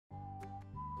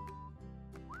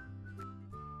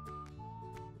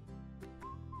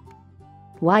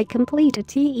Why complete a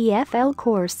TEFL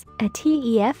course? A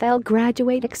TEFL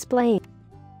graduate explains.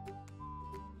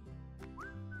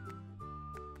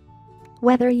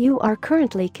 Whether you are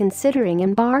currently considering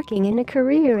embarking in a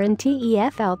career in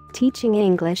TEFL, teaching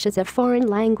English as a foreign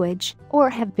language,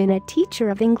 or have been a teacher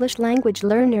of English language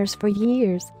learners for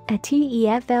years, a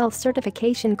TEFL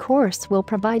certification course will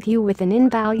provide you with an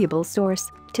invaluable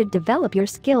source to develop your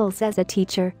skills as a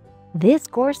teacher. This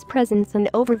course presents an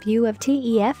overview of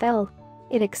TEFL.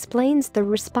 It explains the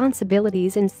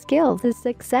responsibilities and skills a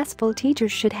successful teacher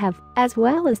should have, as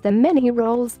well as the many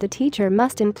roles the teacher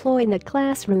must employ in the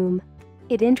classroom.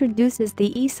 It introduces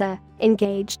the ESA,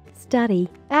 Engage, Study,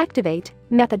 Activate,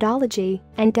 methodology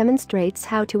and demonstrates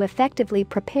how to effectively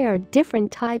prepare different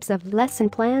types of lesson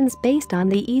plans based on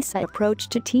the ESA approach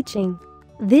to teaching.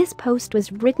 This post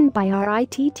was written by our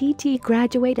ITTT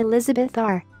graduate Elizabeth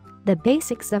R. The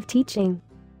Basics of Teaching.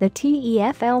 The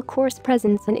TEFL course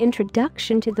presents an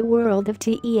introduction to the world of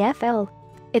TEFL.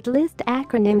 It lists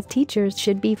acronyms teachers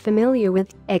should be familiar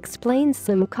with, explains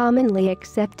some commonly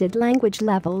accepted language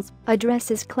levels,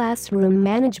 addresses classroom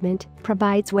management,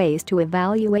 provides ways to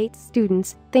evaluate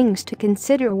students, things to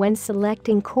consider when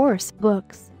selecting course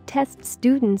books, tests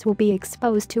students will be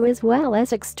exposed to as well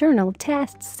as external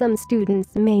tests some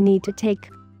students may need to take.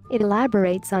 It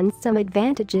elaborates on some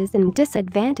advantages and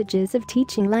disadvantages of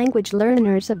teaching language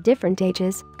learners of different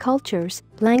ages, cultures,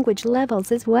 language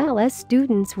levels as well as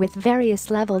students with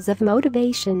various levels of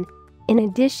motivation. In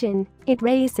addition, it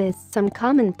raises some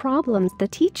common problems the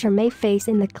teacher may face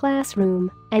in the classroom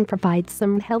and provides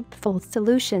some helpful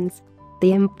solutions.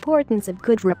 The importance of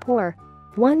good rapport.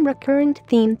 One recurrent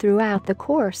theme throughout the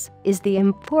course is the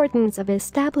importance of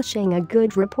establishing a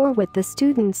good rapport with the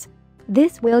students.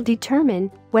 This will determine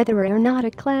whether or not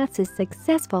a class is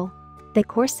successful. The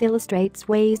course illustrates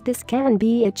ways this can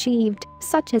be achieved,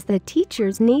 such as the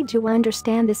teachers need to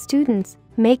understand the students,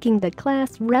 making the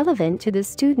class relevant to the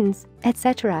students,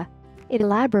 etc. It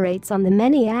elaborates on the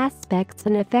many aspects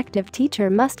an effective teacher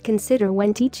must consider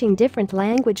when teaching different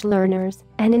language learners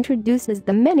and introduces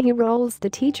the many roles the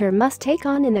teacher must take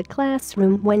on in a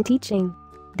classroom when teaching.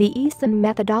 The ESA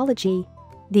methodology.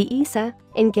 The ESA,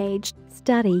 Engage,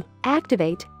 Study,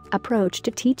 Activate, approach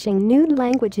to teaching new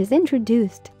language is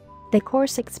introduced. The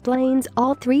course explains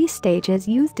all three stages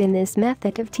used in this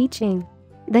method of teaching.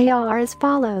 They are as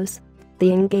follows: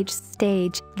 the Engage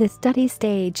stage, the Study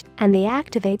stage, and the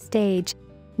Activate stage.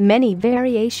 Many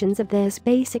variations of this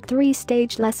basic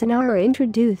three-stage lesson are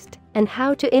introduced, and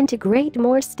how to integrate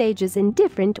more stages in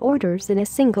different orders in a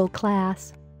single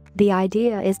class. The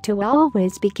idea is to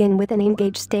always begin with an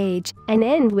Engage stage and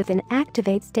end with an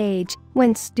Activate stage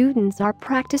when students are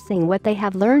practicing what they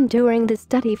have learned during the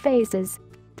study phases.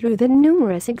 Through the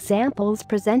numerous examples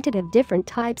presented of different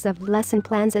types of lesson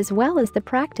plans as well as the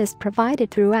practice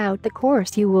provided throughout the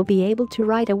course, you will be able to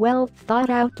write a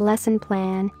well-thought-out lesson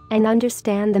plan and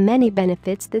understand the many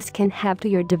benefits this can have to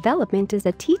your development as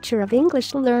a teacher of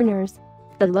English learners.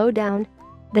 The lowdown.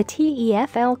 The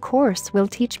TEFL course will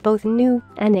teach both new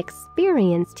and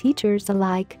experienced teachers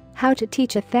alike how to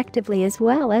teach effectively as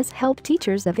well as help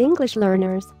teachers of English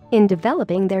learners in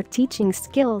developing their teaching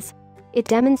skills. It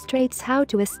demonstrates how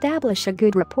to establish a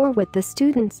good rapport with the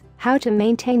students, how to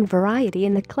maintain variety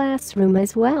in the classroom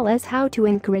as well as how to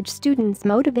encourage students'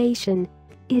 motivation.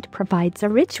 It provides a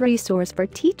rich resource for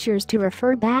teachers to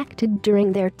refer back to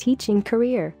during their teaching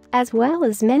career, as well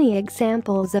as many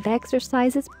examples of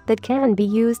exercises that can be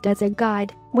used as a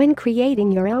guide when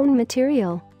creating your own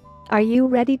material. Are you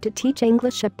ready to teach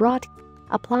English abroad?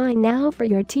 Apply now for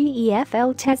your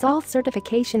TEFL TESOL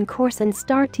certification course and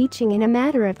start teaching in a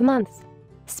matter of months.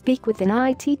 Speak with an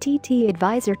ITTT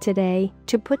advisor today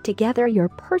to put together your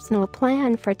personal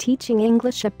plan for teaching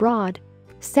English abroad.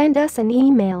 Send us an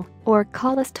email or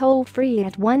call us toll-free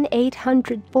at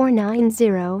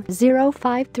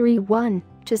 1-800-490-0531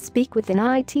 to speak with an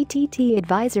ITTT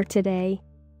advisor today.